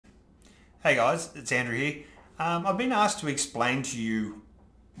Hey guys, it's Andrew here. I've been asked to explain to you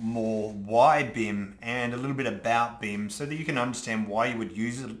more why BIM and a little bit about BIM so that you can understand why you would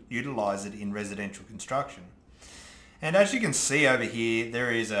utilize it in residential construction. And as you can see over here,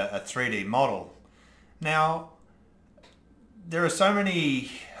 there is a 3D model. Now, there are so many,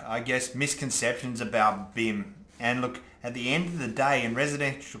 misconceptions about BIM. And look, at the end of the day in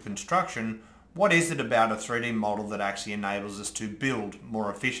residential construction, what is it about a 3D model that actually enables us to build more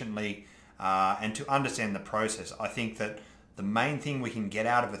efficiently and to understand the process? I think that the main thing we can get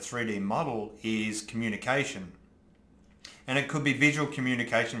out of a 3D model is communication. And it could be visual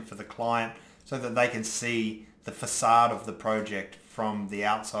communication for the client so that they can see the facade of the project from the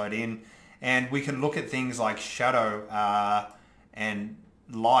outside in. And we can look at things like shadow and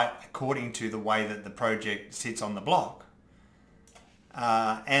light according to the way that the project sits on the block.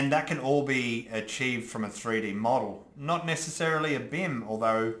 And that can all be achieved from a 3D model, not necessarily a BIM,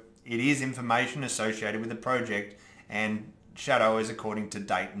 although it is information associated with the project, and shadow is according to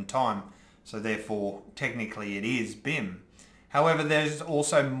date and time. So therefore, technically it is BIM. However, there's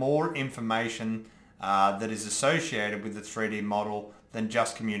also more information that is associated with the 3D model than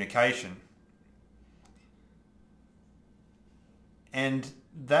just communication. And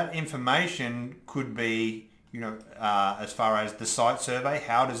that information could be, as far as the site survey,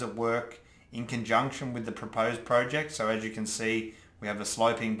 how does it work in conjunction with the proposed project? So as you can see, we have a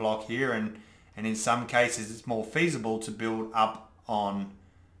sloping block here, and in some cases it's more feasible to build up on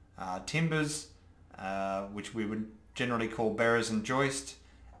timbers, which we would generally call bearers and joist.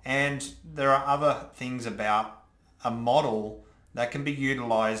 And there are other things about a model that can be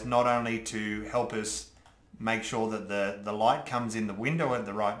utilized not only to help us make sure that the light comes in the window at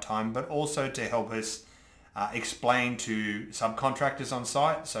the right time, but also to help us explain to subcontractors on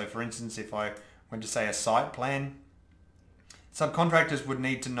site. So for instance, if I went to say a site plan, subcontractors would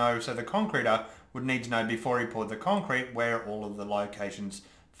need to know, so the concreter would need to know before he poured the concrete where all of the locations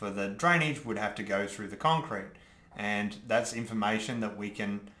for the drainage would have to go through the concrete. And that's information that we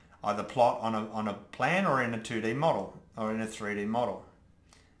can either plot on a plan or in a 2D model or in a 3D model.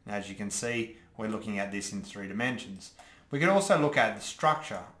 And as you can see, we're looking at this in 3 dimensions. We could also look at the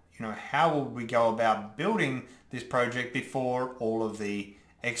structure. How would we go about building this project before all of the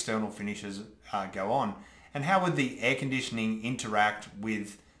external finishes go on? And how would the air conditioning interact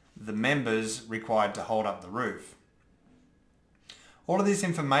with the members required to hold up the roof? All of this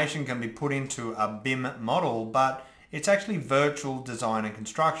information can be put into a BIM model, but it's actually virtual design and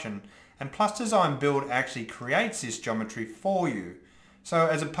construction. And PlusDesignBuild actually creates this geometry for you. So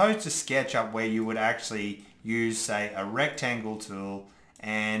as opposed to SketchUp, where you would actually use, say, a rectangle tool,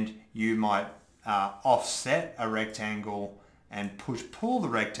 and you might offset a rectangle and push-pull the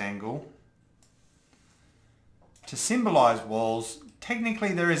rectangle to symbolize walls,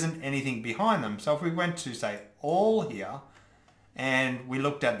 technically there isn't anything behind them. So if we went to, say, all here, and we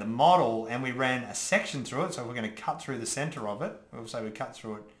looked at the model and we ran a section through it, so we're going to cut through the center of it, we'll say we cut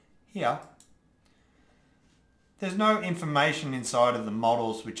through it here, there's no information inside of the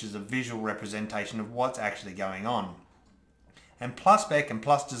models which is a visual representation of what's actually going on. And Plusspec and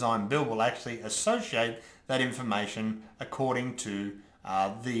PlusDesignBuild will actually associate that information according to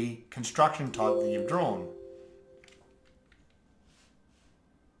the construction type that you've drawn.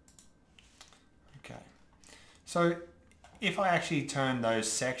 Okay, so if I actually turn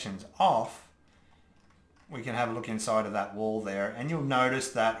those sections off, we can have a look inside of that wall there, and you'll notice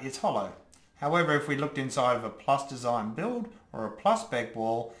that it's hollow. However, if we looked inside of a PlusDesignBuild or a Plusspec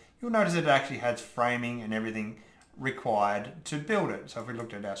wall, you'll notice it actually has framing and everything required to build it. So if we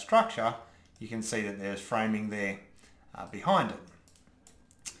looked at our structure, you can see that there's framing there behind it.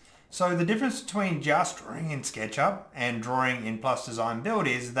 So the difference between just drawing in SketchUp and drawing in PlusDesignBuild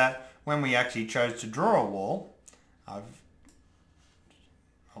is that when we actually chose to draw a wall,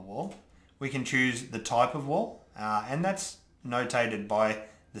 we can choose the type of wall, and that's notated by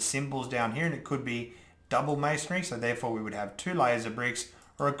the symbols down here, and it could be double masonry, so therefore we would have 2 layers of bricks,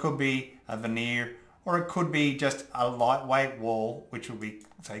 or it could be a veneer, or it could be just a lightweight wall, which would be,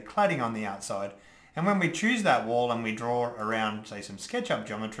 say, cladding on the outside. And when we choose that wall and we draw around, say, some SketchUp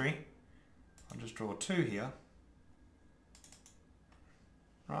geometry, I'll just draw 2 here,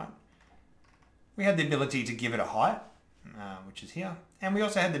 right? We had the ability to give it a height, which is here, and we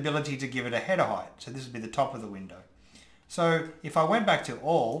also had the ability to give it a header height, so this would be the top of the window. So if I went back to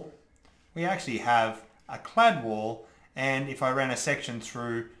all, we actually have a clad wall, and if I ran a section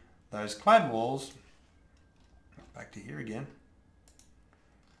through those clad walls, back to here again,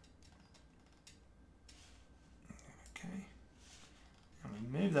 okay, and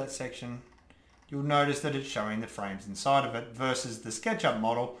we move that section, you'll notice that it's showing the frames inside of it versus the SketchUp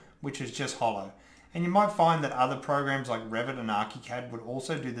model, which is just hollow. And you might find that other programs like Revit and ArchiCAD would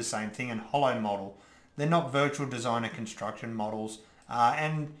also do the same thing and hollow model. They're not virtual design and construction models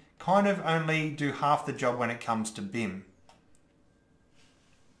and kind of only do half the job when it comes to BIM.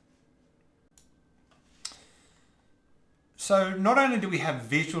 So not only do we have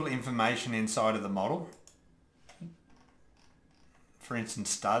visual information inside of the model, for instance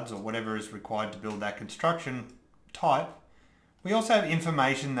studs or whatever is required to build that construction type, we also have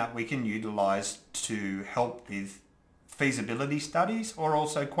information that we can utilize to help with feasibility studies or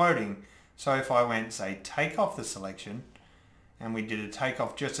also quoting. So if I went, say, take off the selection and we did a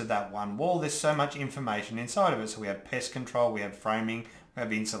takeoff just of that one wall, there's so much information inside of it. So we have pest control, we have framing, we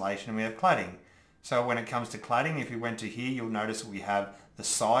have insulation, and we have cladding. So when it comes to cladding, if you went to here, you'll notice that we have the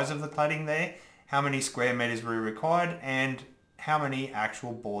size of the cladding there, how many square meters we required, and how many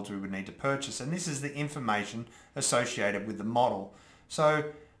actual boards we would need to purchase. And this is the information associated with the model. So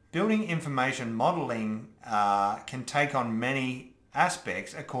building information modeling can take on many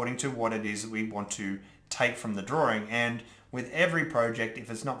aspects according to what it is that we want to take from the drawing. And with every project, if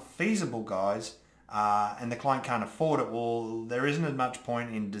it's not feasible, guys, and the client can't afford it, well, there isn't as much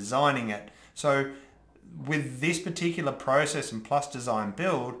point in designing it. So with this particular process in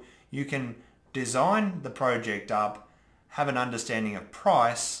PlusDesignBuild, you can design the project up, have an understanding of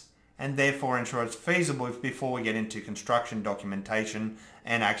price, and therefore ensure it's feasible before we get into construction documentation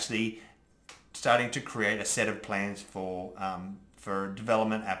and actually starting to create a set of plans for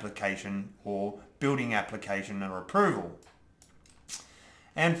development application or building application or approval.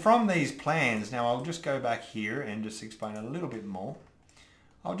 And from these plans, now I'll just go back here and just explain a little bit more.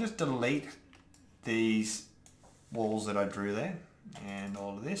 I'll just delete these walls that I drew there and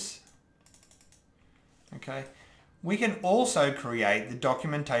all of this. Okay. We can also create the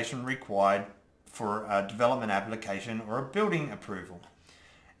documentation required for a development application or a building approval.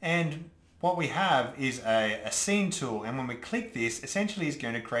 And what we have is a scene tool, and when we click this, essentially is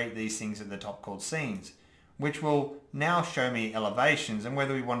going to create these things at the top called scenes, which will now show me elevations, and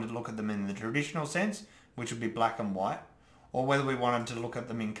whether we wanted to look at them in the traditional sense, which would be black and white, or whether we wanted to look at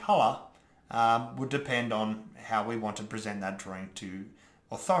them in color, would depend on how we want to present that drawing to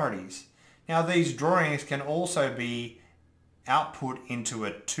authorities. Now these drawings can also be output into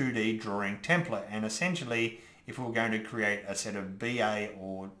a 2D drawing template, and essentially if we were going to create a set of BA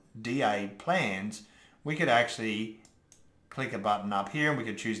or DA plans, we could actually click a button up here and we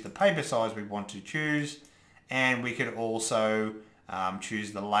could choose the paper size we want to choose, and we could also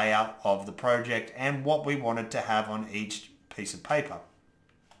choose the layout of the project and what we wanted to have on each piece of paper.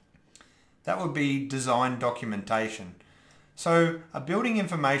 That would be design documentation. So a building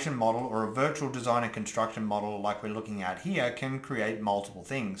information model or a virtual design and construction model like we're looking at here can create multiple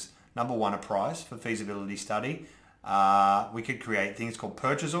things. Number one, a price for feasibility study. We could create things called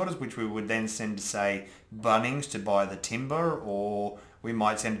purchase orders, which we would then send to, say, Bunnings to buy the timber, or we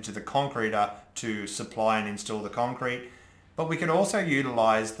might send it to the concreter to supply and install the concrete. But we could also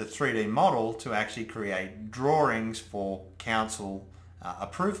utilize the 3D model to actually create drawings for council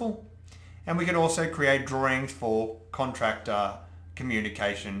approval. And we could also create drawings for contractor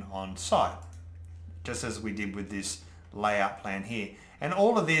communication on site, just as we did with this layout plan here. And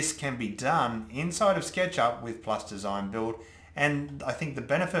all of this can be done inside of SketchUp with PlusDesignBuild. And I think the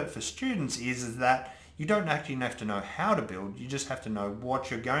benefit for students is that you don't actually have to know how to build, you just have to know what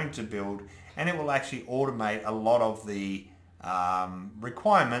you're going to build, and it will actually automate a lot of the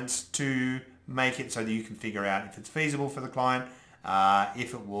requirements to make it so that you can figure out if it's feasible for the client,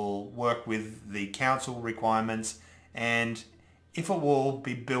 if it will work with the council requirements, and if it will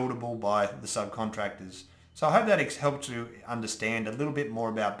be buildable by the subcontractors. So I hope that helped you understand a little bit more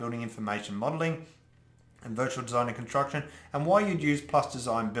about building information modeling and virtual design and construction, and why you'd use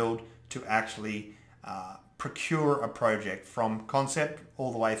PlusDesignBuild to actually procure a project from concept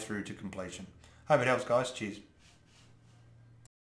all the way through to completion. Hope it helps, guys. Cheers.